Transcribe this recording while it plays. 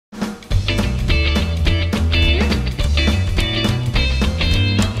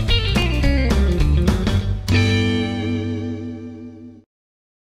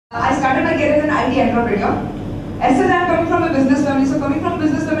entrepreneur. As I am coming from a business family, so coming from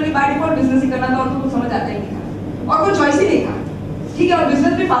business family by default business ही करना था और तो कुछ समझ आता ही नहीं था और कोई choice ही नहीं था, ठीक है, और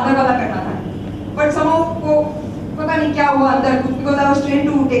business भी father वाला करना था, but somehow को पता नहीं क्या हुआ अंदर कुछ, because I was trained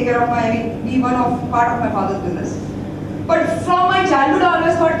to take care of my, I mean, be one of part of my father's business. But from my childhood I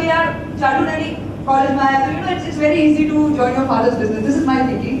always thought कि यार childhood and college में आया तो you know it's very easy to join your father's business. This is my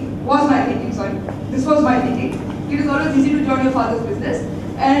thinking, was my thinking, sorry, this was my thinking. It is always easy to join your father's business.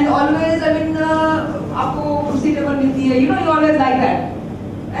 And always, I mean, आपको कुर्सी table मिलती है, you know, you always like that,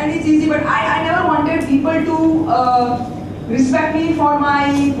 and it's easy. But I never wanted people to respect me for my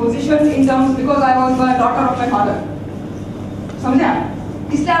position in terms because I was the daughter of my father. समझा?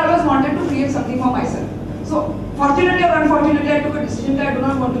 इसलिए I always wanted to create something for myself. So fortunately or unfortunately, I took a decision that I do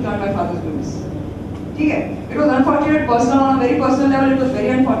not want to join my father's business. ठीक है? It was unfortunate, personal, on a very personal level. It was very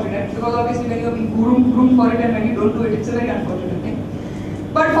unfortunate because obviously when you are being groomed for it and when you don't do it, it's a very unfortunate thing.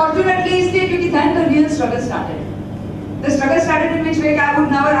 But fortunately, इसलिए क्योंकि then the real struggle started. The struggle started in which way I would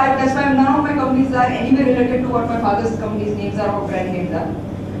never. That's why none of my companies are anywhere related to what my father's company's names are or brand names are.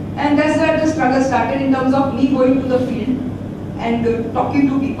 And that's where the struggle started in terms of me going to the field and talking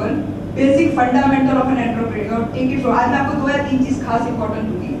to people. Basic fundamental of an entrepreneur. Take it from. आज मैं आपको दो या तीन चीज खास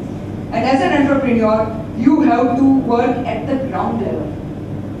important दूँगी. And as an entrepreneur, you have to work at the ground level.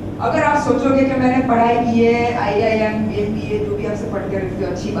 अगर आप सोचोगे कि मैंने पढ़ाई की है, IIM, MBA, जो भी आपसे पढ़ के रखते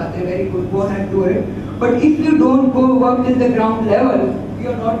हो, अच्छी बात है, very good, go ahead do it. But if you don't go work in the ground level,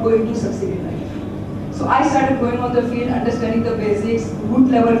 you are not going to succeed in life. So I started going on the field, understanding the basics, root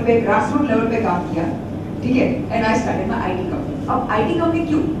level पे, grassroots level पे काम किया, ठीक है? And I started my IT company. अब IT company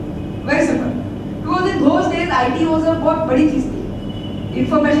क्यों? Very simple. Because in those days IT was a बहुत बड़ी चीज थी.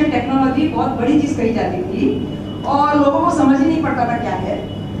 Information technology बहुत बड़ी चीज कही जाती थी और लोगों को समझ ही नहीं पड़ता था क्या है.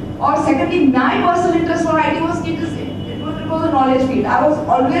 Or secondly, my personal interest for IT was it was a knowledge field. I was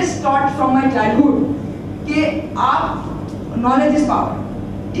always taught from my childhood कि आप knowledge is power,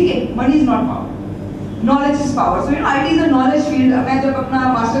 ठीक है? Money is not power. Knowledge is power. So you know IT is a knowledge field. मैं जब अपना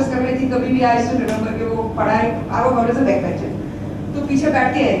masters कर रही थी कभी भी I used to remember कि वो पढ़ाई I was always a backbencher. तो पीछे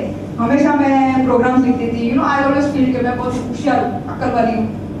बैठ के हमेशा मैं programs लिखती थी. You know I always feel कि मैं बहुत होशियार अक्ल वाली हूँ,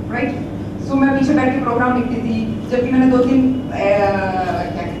 right? So मैं पीछे बैठ के program लिखती थी. जबकि मैंने 2-3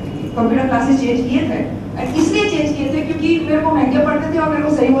 कंप्यूटर क्लासेस चेंज किए थे और इसलिए चेंज किए थे क्योंकि मेरे को महंगे पढ़ते थे और मेरे को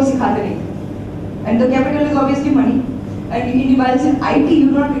सही वो सिखाते नहीं थे. And the capital is obviously money and in IT you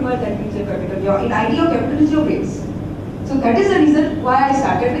do not require that much capital. In IT your capital is your brains. So that is the reason why I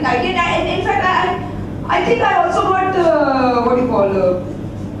started with IT. And in fact I think I also got what do you call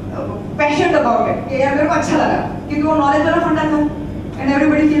passionate about it. कि यार मेरे को अच्छा लगा क्योंकि वो knowledge वाला फंडा था and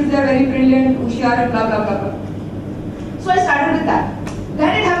everybody feels they are very brilliant, होशियार and blah blah blah. So I started with that.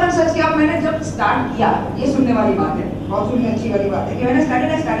 Then it happened such कि अब मैंने जब स्टार्ट किया, ये सुनने वाली बात है, बहुत सुनने अच्छी वाली बात है कि मैंने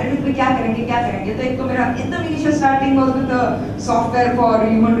started with क्या करेंगे तो एक तो मेरा एकदम initial starting was with the software for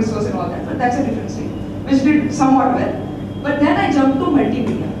human resource and all that, but that's a different thing, which did somewhat well. But then I jumped to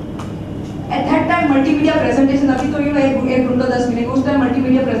multimedia. At that time multimedia presentation अभी तो एक घंटा 10 minute, उस time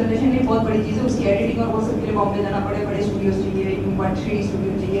multimedia presentation ये बहुत बड़ी चीज़ है, उसकी editing और वो सब के लिए बॉम्बे जाना पड़े, बड़े स्टूडियोज चाहिए, 3D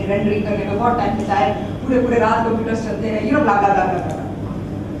स्टूडियो चाहिए, रेंडरिंग करने में बहुत टाइम लगता है, पूरे रात कंप्यूटर्स चलते हैं, you know blah blah blah blah.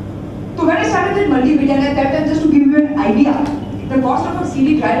 So when I started with multimedia at that time, just to give you an idea, the cost of a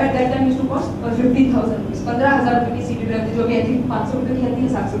CD drive at that time used to cost 15,000 rupees. 15,000 रुपए की CD drive थी जो भी I think 500 रुपए की आती है,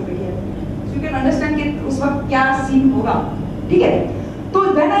 700 रुपए की आती है. So you can understand कि उस वक्त क्या सीन होगा, ठीक है? तो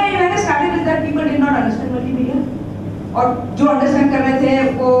when I started with that, people did not understand multimedia. और जो अंडरस्टैंड कर रहे थे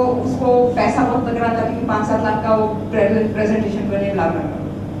वो उसको पैसा बहुत लग रहा था क्योंकि 5-7 लाख का वो प्रेजेंटेशन बने ला रहा था.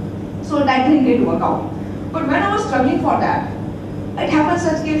 So that thing didn't work out. But when I was struggling for that, it happened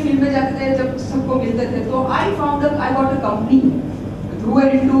such के फील्ड में जाते थे जब सबको मिलते थे तो I got a company who were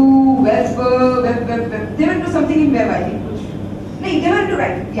into web they were into something in web I think कुछ नहीं they were into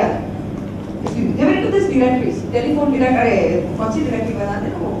right yeah they were into this directories telephone directory कौन सी directory बनाते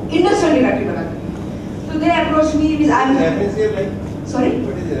हैं वो industrial directory बनाते हैं. So they approached me with I'm reference year like sorry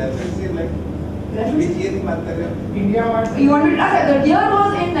what is the reference year like which year की बात कर रहे हो India what you want me to ask the year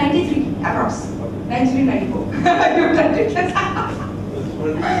was in 93 approx 93-94 you got it.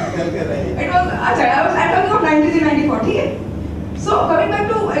 It was अच्छा I was talking about 93-94 ठीक है. So coming back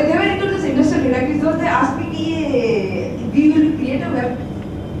to they were into this industrial directories so they asked me कि we will create a web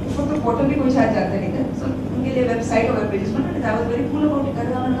उस वक्त तो portal भी कोई शायद जानते नहीं थे so उनके लिए वेबसाइट और वेब पेजेस बनाने थे. I was very cool about it.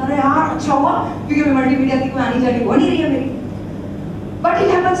 अरे यार अच्छा हुआ क्योंकि मैं मल्टीमीडिया की कोई आनी जानी वो नहीं रही है मेरी. But it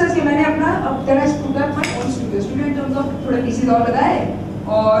happens कि मैंने अपना अब then I put up my own studio in terms of थोड़े पीसीज और लगाए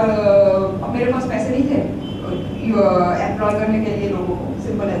और अब मेरे पास पैसे नहीं थे एम्प्लॉय करने के लिए लोगों को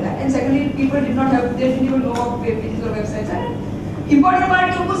सिंपल है that. And secondly people did not have they didn't even know about web pages और वेबसाइट्स. इंपॉर्टेंट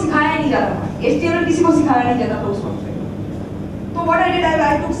पार्ट उनको सिखाया नहीं जाता था HTML किसी को सिखाया नहीं जाता था उस वक्त पे। तो what I did,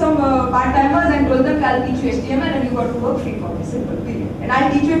 I took some part-timers and told them that I'll teach you HTML and you got to work free for me, simple, period. And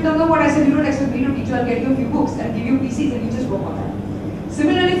I'll teach you in terms of what I said. You don't expect me to teach you. I'll get you a few books and give you PCs and you just work on that.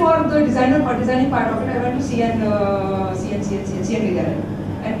 Similarly, for the designing part of it, I went to CN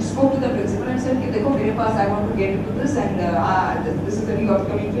and spoke to the principal and said, "देखो मेरे पास I want to get into this and this is the new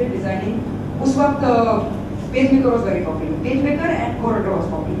upcoming field designing." उस वक्त PageMaker was very popular. PageMaker and Corridor was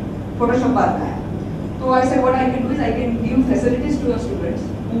popular. Photoshop बाद का है. So I said, what I can do is I can give facilities to your students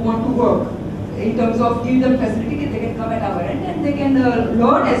who want to work in terms of give them facility that they can come at our end and they can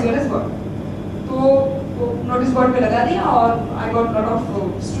learn as well as work. So notice board पे लगा दिया और I got lot of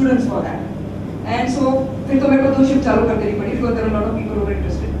students for that. And so फिर तो मेरे को 2 shift चालू कर देनी पड़ी because there were a lot of people who were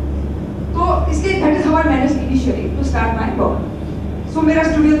interested. तो इसलिए that is how I managed initially to start my work. So मेरा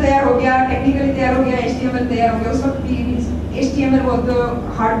स्टूडियो तैयार हो गया, टेक्निकली तैयार हो गया, HTML तैयार हो गया. उस वक्त HTML was the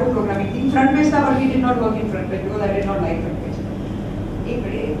hardcore programming thing. Front page था, but we did not work in front page because I did not like front page. एक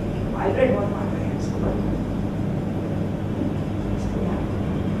मिनट, vibrate बहुत मार रहे हैं इसको.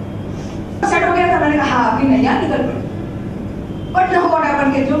 सेट हो गया था, मैंने कहा हाँ अभी नहीं यार निकल पड़े. But now what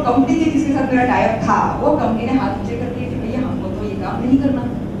happened कि जो कंपनी थी जिसके साथ मेरा टाइप था, वो कंपनी ने हाथ नीचे कर दिया कि भैया हमको तो ये काम नहीं करना.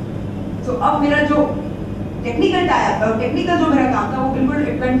 So अब मेरा जो टेक्निकल टाइप है, टेक्निकल जो मेरा काम था, वो बिल्कुल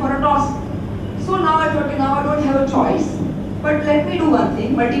it went for a toss. So now I thought now I don't have a choice. But let me do one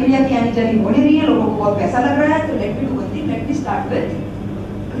thing. Multimedia की आनी जानी हो नहीं रही है, लोगों को बहुत पैसा लग रहा है, तो let me do one thing. Let me start with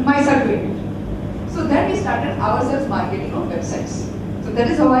myself doing it. So then we started ourselves marketing of websites. So that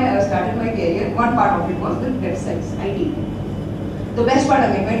is how I started my career. One part of it was the websites, IT. The best part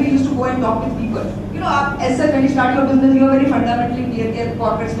again, when we used to go and talk with people. You know, as such when you start your business, you are very fundamentally clear कि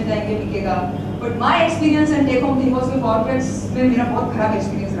corporates में जाएंगे बिकेगा. But my experience and take home thing was कि corporates में मेरा बहुत खराब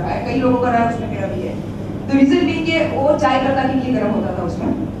experience रहा है. कई लोगों का रहा है, उसमें मेरा भी है. The reason being कि वो चाय करता कि गर्म होता था उसमें.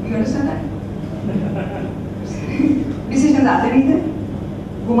 You understand that? Decisions आते नहीं थे,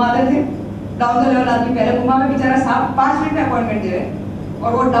 घुमाते थे. Down the level आदमी पहले घुमा में बेचारा साहब 5 मिनट में अपॉइंटमेंट दे रहे और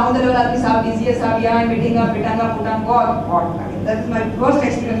वो down the level आदमी साहब बिजी है साहब यहाँ मीटिंग का पिटांगा पुटांगा और that is my first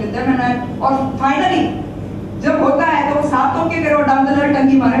experience with them and और finally जब होता है तो वो साहब तो क्या करे down the level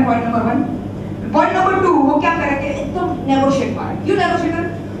टंकी मारे point number 1. Point number 2 वो क्या करेंगे एकदम negotiate मारे. क्यों negotiate करें?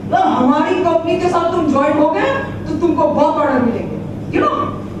 हमारी कंपनी के साथ तुम ज्वाइन हो गए तो तुमको बहुत ऑर्डर मिलेंगे. You know,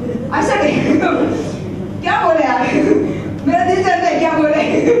 I said क्या बोले यार, मेरा दिल चलता है क्या बोले.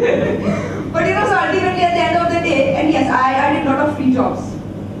 But you know, so ultimately at the end of the day, and yes, I did lot of free jobs.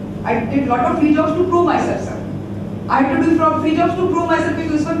 I did lot of free jobs to prove myself, sir. I had to do free jobs to prove myself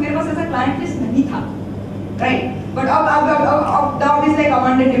because उस वक्त मेरे पास ऐसा client list नहीं था, right? But अब now is like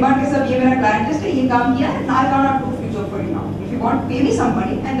command and demand के सब ये मेरा client list है, ये काम किया है, now I cannot do free job for you now. If you want, pay me some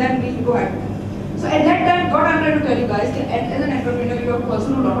money and then we'll go ahead. So at that time, what I'm trying to tell you guys, as an entrepreneur, you have to also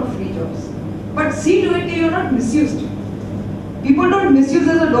do a lot of free jobs. But see to it that you're not misused. People don't misuse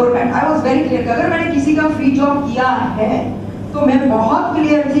as a doormat. I was very clear. अगर मैंने किसी का free job किया है, तो मैं बहुत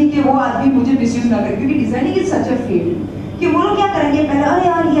clear थी कि वो आदमी मुझे misuse ना करे, क्योंकि designing is such a field कि वो लोग क्या करेंगे पहले अरे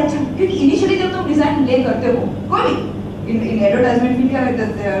यार ये अच्छा, क्योंकि initially जब तुम design ले करते हो, कोई भी in advertisement field या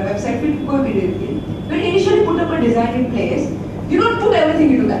website field कोई भी देती है, when you initially put up a design in place, you don't put everything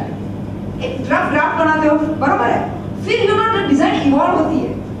into that. एक draft बनाते हो, बराबर है? फिर you know the design evolve होती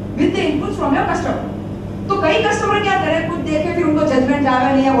है with the inputs from your customer. तो कई कस्टमर क्या करें कुछ देखे फिर उनको जजमेंट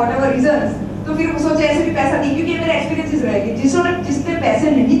आवे नहीं है whatever reasons, तो फिर वो सोचे ऐसे भी पैसा दी, क्योंकि मेरे एक्सपीरियंसेस रहेगी जिसने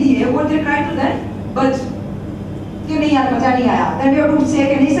पैसे नहीं दिए वो they try to then but कि नहीं यार मजा नहीं आया, देन वी हैव टू से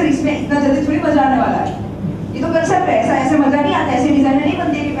कि नहीं सर इसमें इतना जल्दी थोड़ी मजा आने वाला है, ये तो कंसेप्ट है, ऐसे मजा नहीं आता, ऐसे डिजाइन नहीं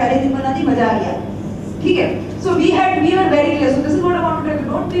बनती कि पहले दिन बना दी मजा आ गया, ठीक है. So we were very clear. So this is what I want to tell you,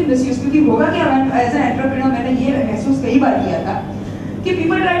 don't be misuse. क्योंकि होगा क्या एज एन एंटरप्रेन्योर मैंने ये महसूस कई बार किया था कि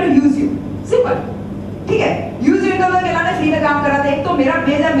people try to use you, simple, ठीक है. यूज यू का कहलाने फ्री में काम करा था. एक तो मेरा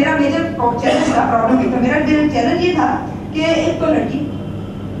मेजर चैलेंज था, प्रॉब्लम ये था, मेरा चैलेंज ये था कि एक तो लड़की,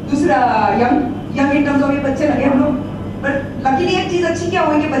 दूसरा यंग इन टर्म्स ऑफ ये बच्चे लगे हम लोग. बट लकीली एक चीज अच्छी क्या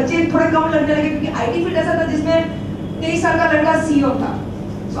हुई कि बच्चे थोड़े कम लगने लगे, क्योंकि आईटी फील्ड ऐसा था जिसमें 23 साल का लड़का सीईओ था.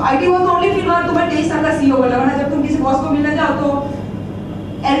 सो IT was the only field वहां तुम्हें 23 साल का सीईओ बोला, वरना जब तुम किसी बॉस को मिलने जाओ तो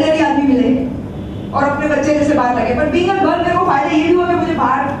एल्डरली आदमी मिले और अपने बच्चे जैसे बाहर लगे. बट बीइंग अ गर्ल मेरे को फायदा ये भी हुआ कि मुझे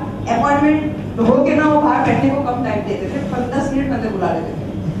बाहर अपॉइंटमेंट हो के ना वो बाहर बैठने को कम टाइम देते थे, 10 मिनट पहले बुला लेते थे.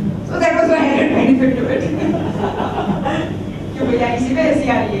 So that was my added benefit to it. क्यों भैया इसी में ऐसी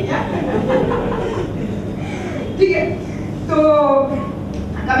आ रही है क्या? ठीक है. तो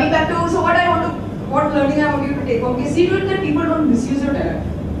coming back to so what learning I want you to take home, see to it that people don't misuse your talent.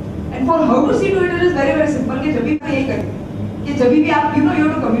 And for how to see to it is very very simple कि जब भी मैं ये करूँ कि जब भी आप you have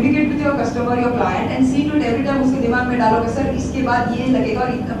to communicate with your customer, your client and C to it every time उसके दिमाग में डालो कि सर इसके बाद ये लगेगा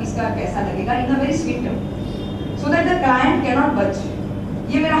और इतना इसका पैसा लगेगा इन a very sweet term so that the client can not बच।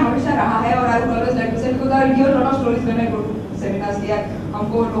 ये मेरा हमेशा रहा है और I would always like to से because I hear lot of stories when I go to seminars कि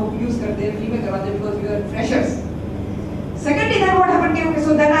हमको लोग यूज करते हैं, फ्री में करवाते हैं because we are freshers. Secondly, then what happened कि okay,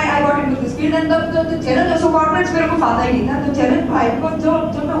 so then I got into this field and the challenge also corporates मेरे को फायदा ही नहीं था। तो challenge भाई को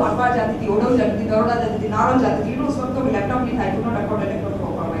जब मैं वर्कआउट जाती थी, ओडो जाती थी, दरोड़ा जाती थी, नारोल जाती थी, उस वक्त तो लैपटॉप नहीं था, I could not afford a laptop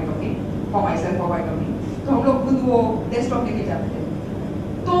for my company, for myself, for my company। तो हम लोग खुद वो डेस्कटॉप लेके जाते थे।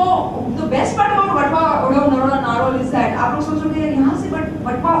 तो the best part about वटवा ओडो Naroda नारोल is that आप लोग सोचोगे यार यहाँ से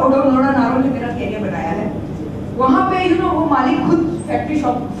वटवा ओडो नरोड़ा नारोल ने मेरा कैरियर बनाया है। वहाँ पे वो मालिक खुद फैक्ट्री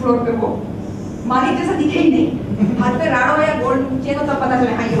शॉप फ्लोर पे वो मालिक जैसा दिखे ही नहीं, हाथ पे राड़ो या गोल्ड चाहिए तो तब पता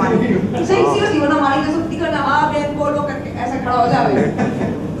चले हाँ ये मालिक। सही सीरियसली वो ना मालिक जैसा दिखा ना हाँ मैं गोल्ड करके ऐसा खड़ा हो जाए।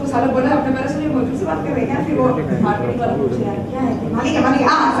 तो साला बोला अपने मेरे से मौजूद से बात कर रहे हैं, फिर वो मार्केटिंग वाला पूछे यार क्या है मालिक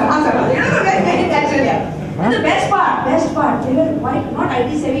हाँ सर ये तो नहीं टेंशन यार। And the best part they were quite not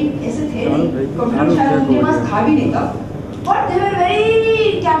IT savvy ऐसे थे नहीं, कंप्यूटर शायद उनके पास था भी नहीं तब, but they were very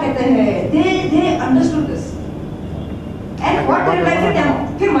क्या कहते हैं they understood this and what they like the demo।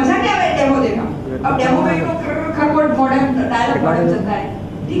 फिर मजा क्या है डेमो देखा। अब डेमो में खरखर मॉडर्न डायलॉग मॉडर्न चलता है,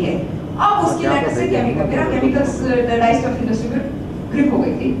 ठीक है। अब उसकी लेटर से केमिकल मेरा केमिकल्स डाइस्टफ इंडस्ट्री में ग्रिप हो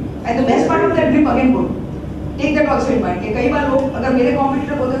गई थी and the best part of that grip again good take that also in mind कि कई बार लोग अगर मेरे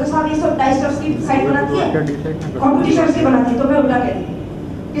कॉम्पिटिटर बोलते तो साहब ये सब डाइस्टफ्स की साइट बनाती है कॉम्पिटिटर्स की बनाती है, तो मैं उल्टा कहती थी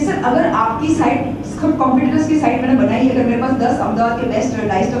कि सर अगर आपकी साइट सब कॉम्पिटिटर्स की साइट मैंने बनाई है, अगर मेरे पास 10 अहमदाबाद के बेस्ट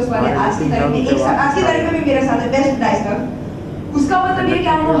डाइस्टफ्स वाले आज की तारीख में भी मेरे साथ है बेस्ट डाइस्टफ, उसका मतलब ये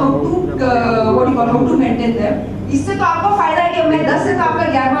क्या है हाउ टू मेंटेन देम। इससे तो आपको फायदा है कि मैं 10 से तो आपका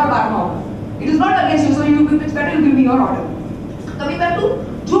 11वां 12वां होगा। It is not against you, so you it's better you give me your order. कभी बैक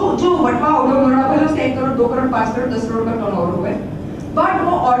टू जो वटवा ऑर्डर नोड़ा पहले उसके 1 करोड़ 2 करोड़ 5 करोड़ 10 करोड़ का टर्नओवर हुआ है, बट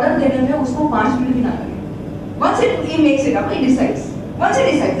वो ऑर्डर देने में उसको 5 मिनट भी ना लगे। Once it makes it up, he decides, once he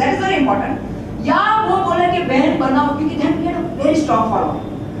decides that is very important. या वो बोले कि बैन बनाओ क्योंकि that we had a very strong follow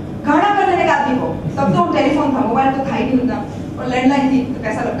गाना कर देने का आदमी को। तब तो टेलीफोन था, मोबाइल तो था ही नहीं होता और लैंडलाइन थी तो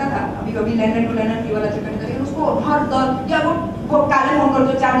कैसा लगता था। अभी कभी लैंडलाइन टू लैंडलाइन की वाला चक्कर करके उसको हर दर या वो काले फोन कर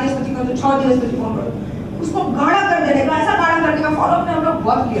दो 4 दिवस પછી कर दो 6 दिवस પછી फोन कर दो, उसको गाढ़ा कर देने का, ऐसा गाढ़ा करने का फॉलो अप में हम लोग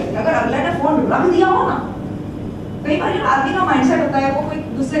बहुत क्लियर थे। अगर अगले ने फोन रख दिया हो ना, कई बार आदमी का माइंडसेट होता है वो कोई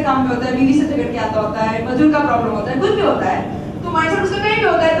दूसरे काम में होता है, बीवी से झगड़ के आता होता है, मजदूर का प्रॉब्लम होता है, कुछ भी होता है, तो माइंडसेट उसका कहीं भी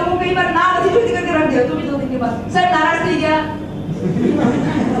होता है, तो वो कई बार ना ऐसी छुट्टी करके रख दिया। तो भी 2 दिन के बाद सर नाराज थी क्या,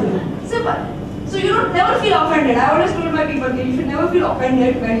 simple. So you don't never feel offended. I always told my people that you should never feel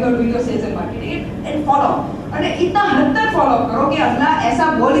offended when you are doing your sales and marketing and follow. और इतना हद तक फॉलो करो कि अगला ऐसा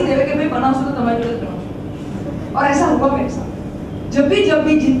बोल ही देवे कि भाई बनाओ तो तुम्हारी जरूरत करो। और ऐसा हुआ मेरे साथ। जब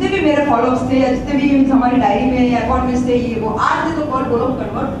भी जितने भी मेरे फॉलोअर्स थे या जितने भी हमारी डायरी में या अकाउंट में थे ये वो आज भी तो कॉल बोलो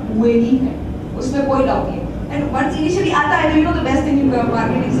कन्वर्ट हुए ही हैं, उसमें कोई डाउट नहीं है। एंड वंस इनिशियली आता है तो you know the best thing in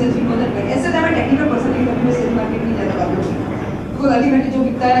marketing sales you know that ऐसे तो मैं टेक्निकल पर्सन नहीं, कभी मैं सेल्स मार्केटिंग नहीं ज्यादा बात करती। बिकॉज़ अल्टीमेटली जो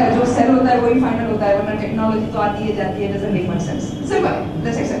बिकता है जो सेल होता है वही फाइनल होता है, वरना टेक्नोलॉजी तो आती है जाती है, doesn't make much sense. Simple,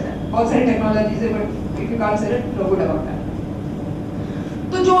 let's accept that. बहुत सारी टेक्नोलॉजीज है but if you can't sell it no good about that.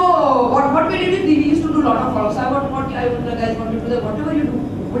 तो जो what we did we used to do lot of follow-ups. I would the guys wanted to do whatever you do,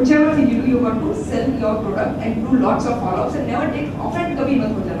 whichever thing you do, you got to sell your product and do lots of follow-ups and never take offend कभी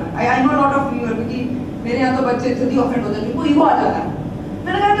मत हो जाना। I know a lot of you क्योंकि मेरे यहाँ तो बच्चे जल्दी offend हो जाते हैं, उनको ईगो आ जाता है।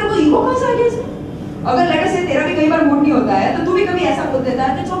 मैंने कहा तेरे को ईगो कहाँ से आ गया इसमें? अगर लेटर से तेरा भी कई बार मूड नहीं होता है तो तू भी कभी ऐसा बोल देता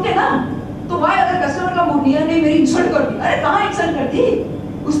है तो ओके ना, तो वाई अगर कस्टमर का मूड नहीं है नहीं मेरी इंसल्ट कर दी, अरे कहाँ इंसल्ट कर दी,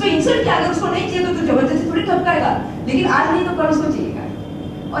 उसमें इंसल्ट क्या, अगर उसको नहीं चाहिए तो तू जबरदस्ती थोड़ी ठपकाएगा, लेकिन आज नहीं तो कल उसको चाहिएगा।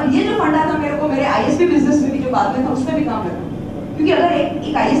 और ये जो फंडा था मेरे को मेरे आईएसपी बिजनेस में भी जो बाद में था उसमें भी काम लगा, क्योंकि अगर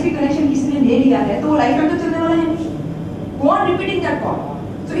एक आईएसपी कनेक्शन किसी ने ले लिया है तो वो लाइफ टाइम तो चलने वाला है नहीं। Go on repeating that call,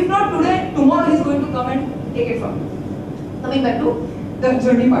 so if not today tomorrow is going to come and take it from you. Coming back to the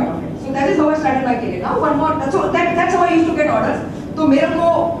journey part of it, so that is how I started my career. Now one more, so that's how I used to get orders. तो मेरे को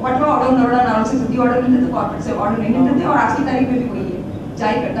वटवा order Naroda नारोल से जल्दी order मिलते थे, corporate से order नहीं मिलते थे, और आज की तारीख में भी वही है।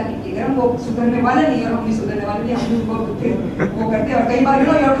 चाय करता कि अगर हम वो सुधरने वाले नहीं और हम भी सुधरने वाले नहीं, हम भी उनको वो करते और कई बार you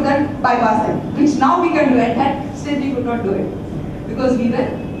know you have to then bypass that, which now we can do it. That still we could not do it because we were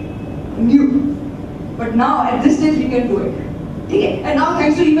new, but now at this stage we can do it. ठीक है? And now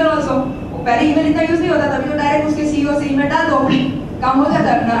thanks to email also. पहले email इतना use नहीं होता था, अभी तो direct उसके सीईओ से ईमेल डाल दो काम हो जाता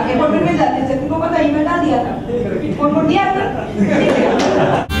है, अपना अपॉइंटमेंट मिल जाती है। तुमको पता ईमेल डाल दिया था, फोन दिया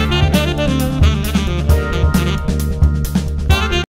था।